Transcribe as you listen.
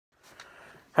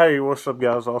Hey, what's up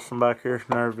guys, Austin back here with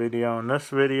another video. In this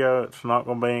video, it's not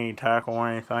going to be any tackle or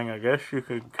anything. I guess you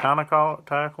could kind of call it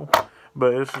tackle.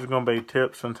 But this is going to be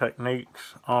tips and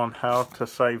techniques on how to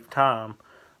save time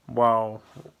while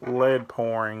lead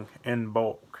pouring in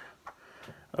bulk.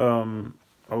 A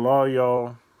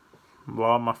lot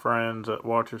of my friends that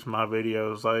watches my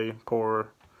videos, they pour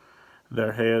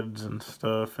their heads and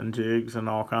stuff and jigs and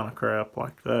all kind of crap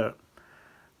like that.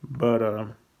 But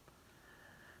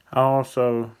I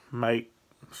also make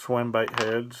swim bait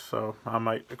heads, so I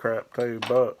make the crap too.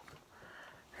 But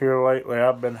here lately,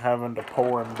 I've been having to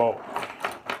pour in bulk.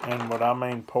 And what I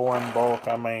mean pour in bulk,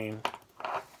 I mean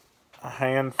a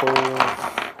handful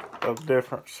of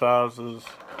different sizes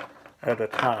at a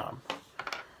time.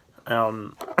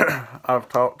 I've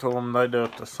talked to them, they do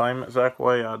it the same exact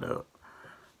way I do it.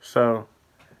 So,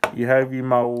 you have your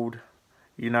mold.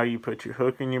 You know, you put your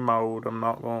hook in your mold. I'm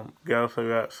not going to go through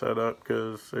that setup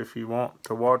because if you want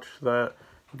to watch that,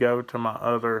 go to my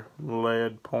other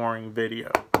lead pouring video.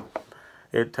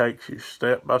 It takes you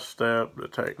step by step, the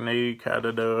technique, how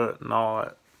to do it, and all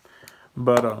that.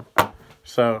 But,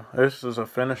 so this is a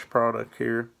finished product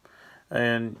here.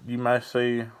 And you may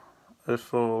see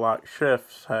this little like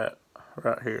chef's hat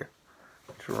right here.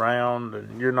 It's round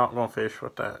and you're not going to fish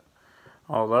with that.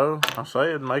 Although, I say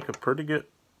it'd make a pretty good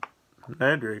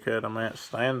Ned rig head. I mean, it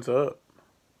stands up.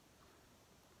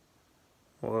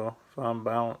 Well, if I'm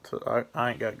balanced,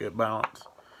 I ain't got good balance.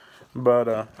 But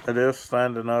it is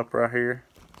standing up right here.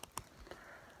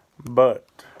 But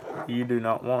you do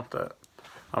not want that.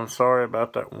 I'm sorry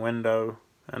about that window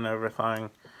and everything.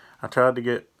 I tried to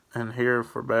get in here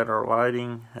for better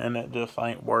lighting and it just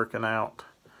ain't working out.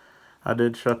 I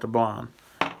did shut the blind.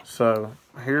 So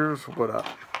here's what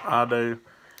I do.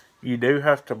 You do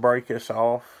have to break this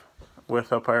off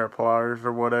with a pair of pliers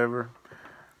or whatever,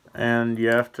 and you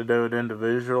have to do it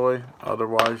individually,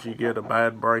 otherwise you get a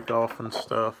bad break off and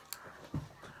stuff.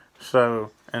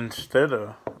 So instead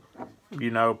of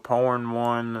pouring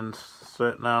one and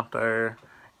sitting out there,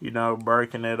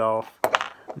 breaking it off,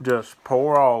 just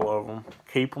pour all of them,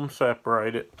 keep them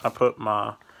separated. I put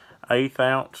my 1/8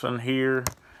 ounce in here,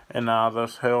 and I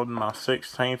just held my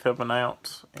 1/16 of an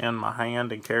ounce in my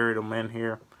hand and carried them in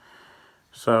here.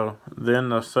 So then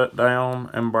they'll sit down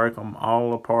and break them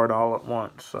all apart all at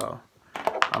once. So,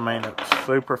 I mean, it's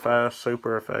super fast,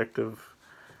 super effective.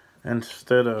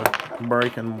 Instead of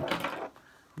breaking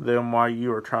them while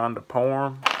you are trying to pour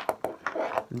them,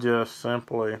 just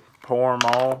simply pour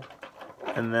them all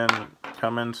and then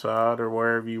come inside or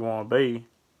wherever you want to be.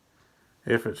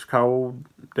 If it's cold,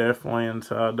 definitely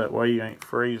inside. That way you ain't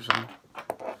freezing.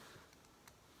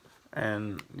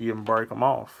 And you can break them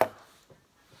off.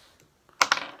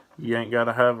 You ain't got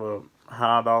to have a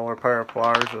high dollar pair of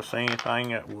pliers or anything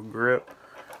that will grip.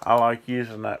 I like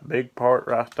using that big part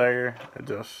right there. It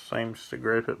just seems to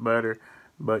grip it better.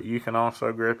 But you can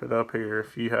also grip it up here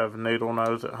if you have needle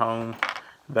nose at home.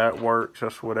 That works.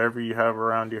 Just whatever you have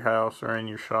around your house or in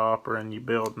your shop or in your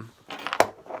building.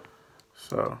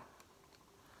 So.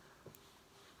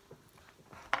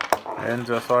 And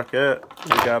just like that,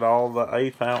 we got all the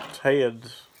 1/8 ounce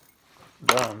heads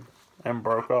done and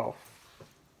broke off.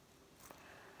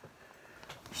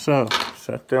 So,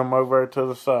 set them over to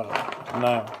the side.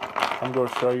 Now, I'm going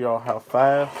to show y'all how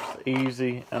fast,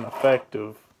 easy, and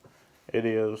effective it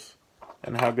is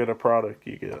and how good a product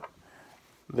you get.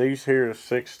 These here is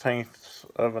 1/16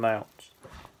 of an ounce.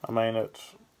 I mean,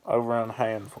 it's over a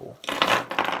handful.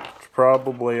 It's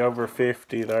probably over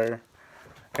 50 there,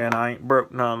 and I ain't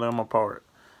broke none of them apart.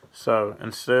 So,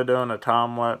 instead of doing a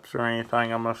time lapse or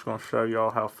anything, I'm just going to show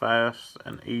y'all how fast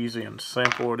and easy and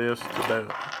simple it is to do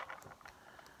it.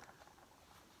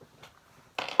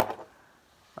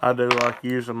 I do like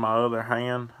using my other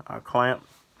hand. I clamp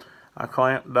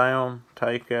down,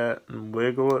 take that and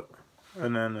wiggle it,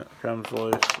 and then it comes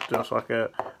loose just like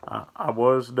that. I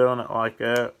was doing it like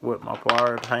that with my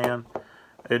pliers hand.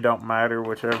 It don't matter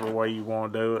whichever way you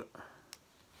want to do it.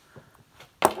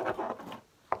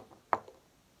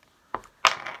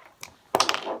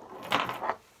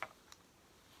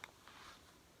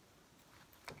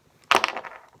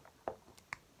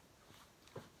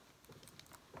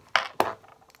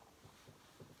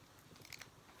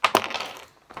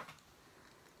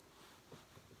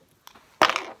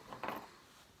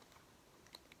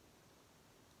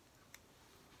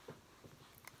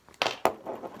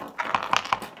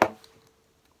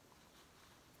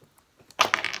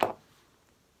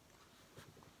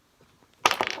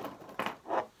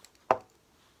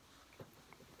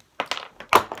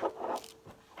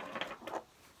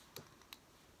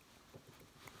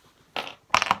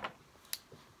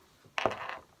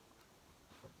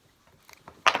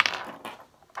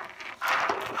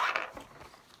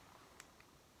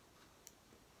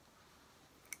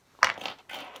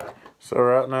 So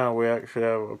right now we actually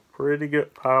have a pretty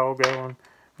good pile going,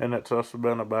 and it's also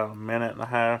been about a minute and a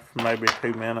half, maybe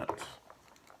 2 minutes.